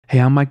Hey,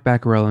 I'm Mike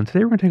Baccarella, and today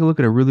we're going to take a look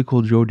at a really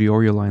cool Joe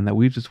Diorio line that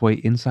weaves its way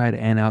inside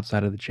and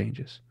outside of the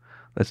changes.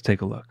 Let's take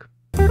a look.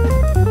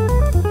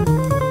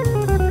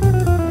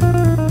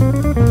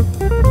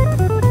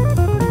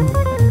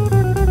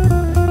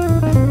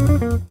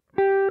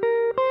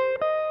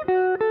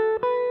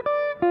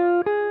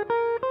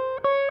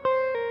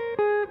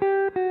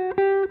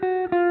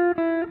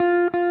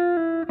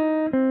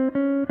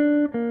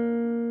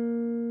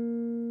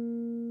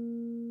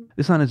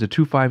 This line is a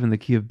 2-5 in the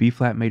key of B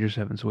flat major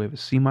 7. So we have a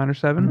C minor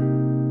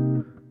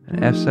 7, an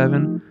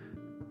F7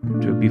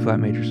 to a B flat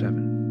major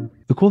 7.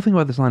 The cool thing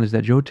about this line is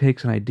that Joe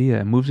takes an idea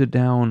and moves it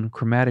down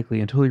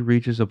chromatically until he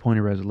reaches a point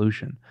of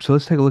resolution. So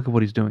let's take a look at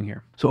what he's doing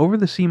here. So over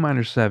the C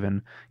minor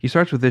 7, he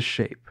starts with this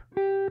shape.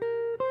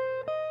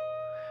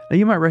 Now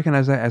you might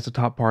recognize that as the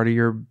top part of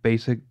your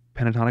basic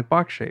pentatonic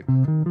box shape.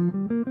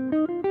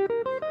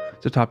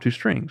 It's the top two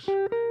strings.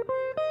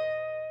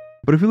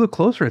 But if we look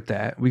closer at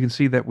that, we can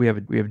see that we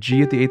have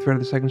G at the 8th fret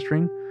of the 2nd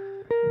string,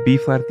 B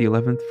flat at the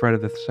 11th fret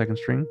of the 2nd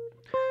string,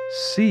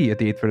 C at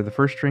the 8th fret of the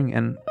 1st string,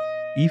 and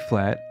E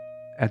flat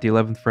at the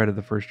 11th fret of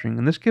the 1st string.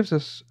 And this gives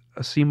us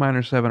a C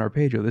minor 7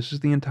 arpeggio. This is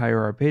the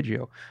entire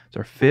arpeggio. It's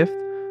our 5th,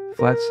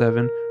 flat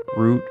 7,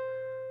 root,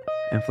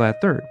 and flat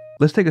 3rd.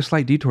 Let's take a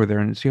slight detour there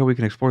and see how we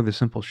can explore this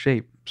simple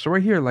shape. So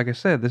right here, like I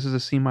said, this is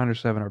a C minor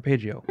 7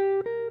 arpeggio.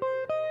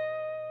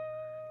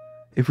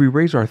 If we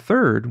raise our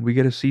 3rd, we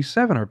get a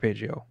C7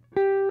 arpeggio.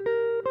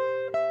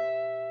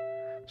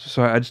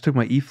 So I just took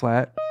my E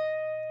flat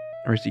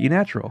and raised to E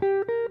natural.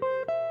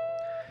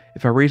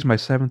 If I raise my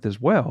 7th as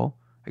well,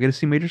 I get a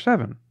C major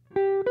 7.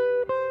 So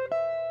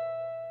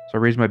I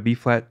raise my B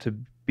flat to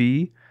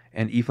B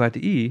and E flat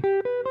to E,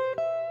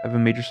 I have a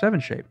major 7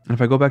 shape. And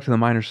if I go back to the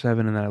minor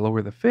 7 and then I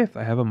lower the 5th,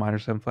 I have a minor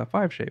 7 flat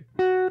 5 shape.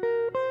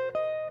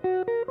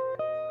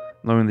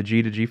 Lowering the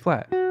G to G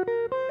flat.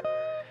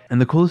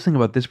 And the coolest thing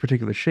about this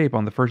particular shape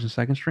on the 1st and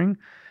 2nd string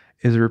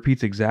is it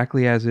repeats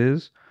exactly as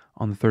is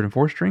on the 3rd and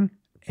 4th string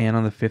and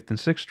on the 5th and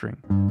 6th string.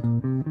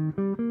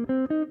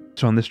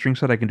 So on this string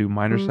set I can do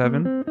minor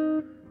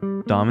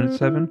 7, dominant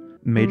 7,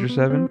 major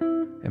 7,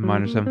 and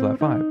minor 7 flat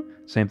 5.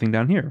 Same thing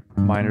down here.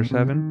 Minor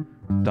 7,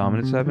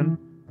 dominant 7,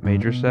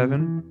 major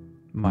 7,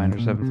 minor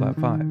 7 flat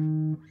 5.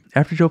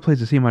 After Joe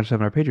plays the C minor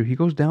 7 arpeggio, he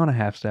goes down a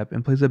half step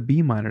and plays a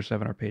B minor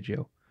 7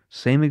 arpeggio.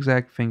 Same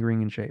exact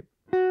fingering and shape.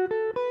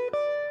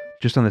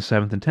 Just on the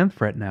 7th and 10th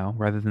fret now,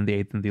 rather than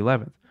the 8th and the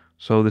 11th.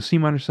 So the C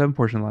minor 7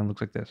 portion of the line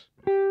looks like this.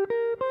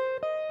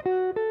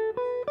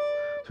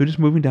 So just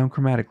moving down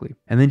chromatically,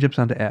 and then jumps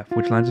down to F,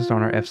 which lands us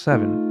on our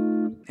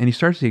F7, and he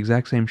starts the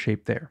exact same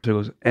shape there. So it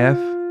goes F,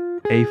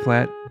 A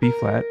flat, B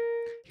flat,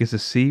 he gets a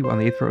C on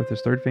the 8th fret with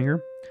his 3rd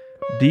finger,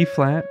 D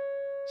flat,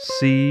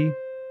 C,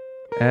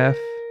 F,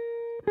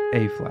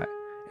 A flat,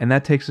 and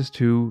that takes us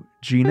to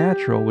G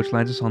natural, which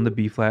lands us on the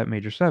B flat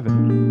major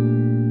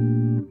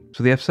 7.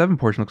 So the F7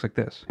 portion looks like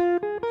this.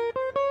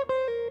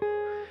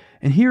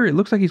 And here it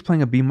looks like he's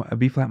playing a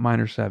B flat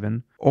minor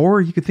 7,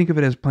 or you could think of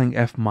it as playing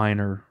F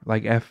minor,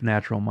 like F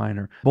natural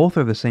minor. Both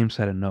are the same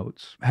set of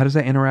notes. How does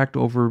that interact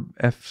over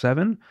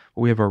F7?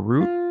 Well, we have our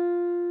root,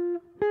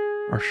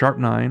 our sharp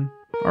 9,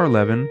 our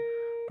 11,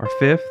 our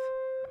 5th,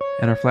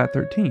 and our flat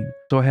 13.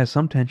 So it has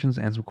some tensions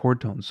and some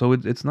chord tones. So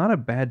it's not a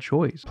bad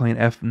choice playing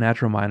F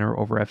natural minor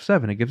over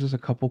F7. It gives us a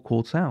couple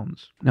cool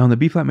sounds. Now in the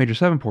B flat major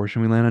 7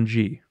 portion, we land on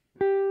G.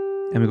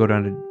 And we go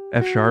down to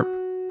F sharp.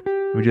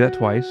 We do that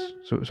twice.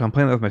 So I'm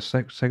playing that with my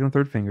 2nd and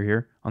 3rd finger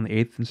here on the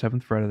 8th and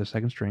 7th fret of the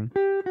 2nd string.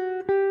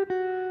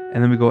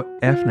 And then we go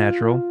F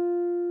natural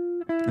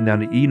and down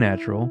to E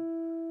natural.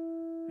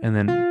 And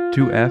then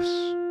 2 Fs.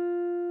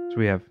 So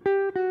we have.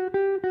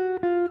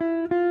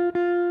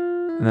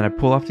 And then I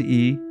pull off the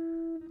E,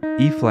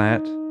 E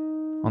flat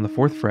on the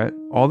 4th fret.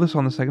 All this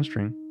on the 2nd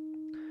string.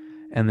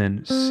 And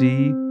then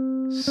C,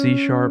 C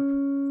sharp,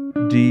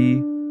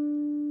 D,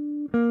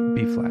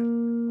 B flat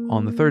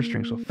on the 3rd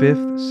string. So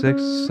 5th,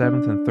 6th,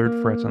 7th, and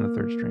 3rd frets on the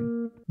 3rd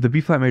string. The B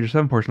flat major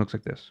 7 portion looks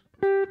like this.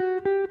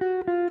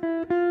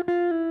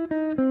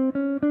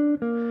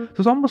 So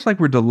it's almost like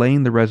we're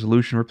delaying the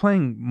resolution. We're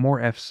playing more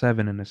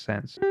F7 in a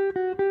sense.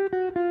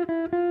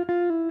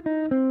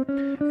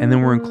 And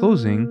then we're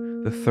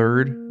enclosing the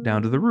 3rd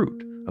down to the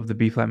root of the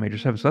B flat major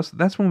 7. So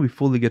that's when we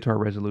fully get to our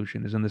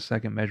resolution, is in the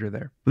 2nd measure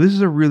there. But this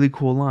is a really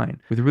cool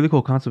line with a really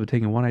cool concept of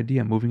taking one idea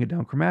and moving it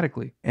down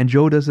chromatically. And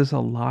Joe does this a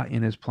lot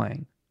in his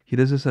playing. He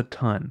does this a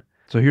ton.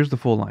 So here's the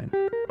full line.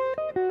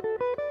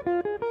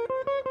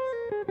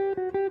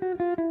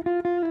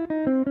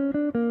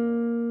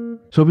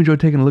 So I hope you enjoyed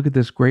taking a look at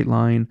this great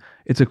line.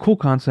 It's a cool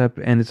concept,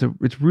 and it's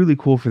really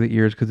cool for the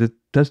ears because it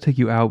does take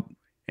you out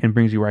and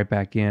brings you right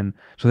back in.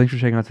 So thanks for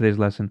checking out today's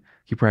lesson.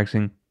 Keep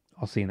practicing.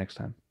 I'll see you next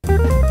time.